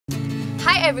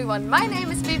Hi everyone, my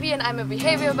name is Bibi and I'm a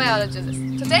behavior biologist.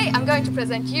 Today I'm going to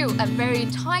present you a very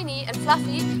tiny and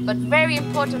fluffy but very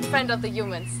important friend of the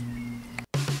humans.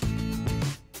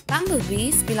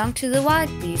 Bumblebees belong to the wild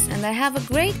bees and they have a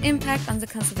great impact on the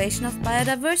conservation of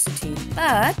biodiversity.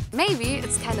 But maybe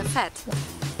it's kind of fat.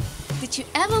 Did you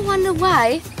ever wonder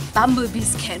why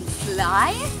bumblebees can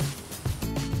fly?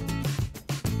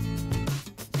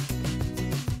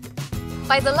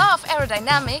 By the law of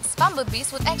aerodynamics,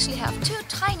 bumblebees would actually have two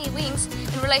tiny wings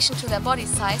in relation to their body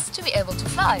size to be able to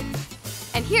fly.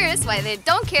 And here's why they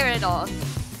don't care at all.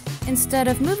 instead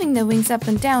of moving their wings up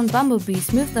and down,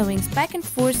 bumblebees move their wings back and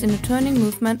forth in a turning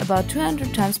movement about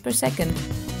 200 times per second.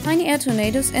 Tiny air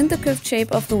tornadoes in the curved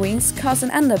shape of the wings cause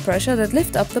an underpressure that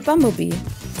lifts up the bumblebee.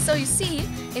 So you see,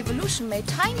 evolution made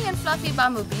tiny and fluffy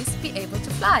bumblebees be able to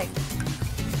fly.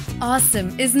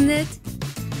 Awesome, isn't it?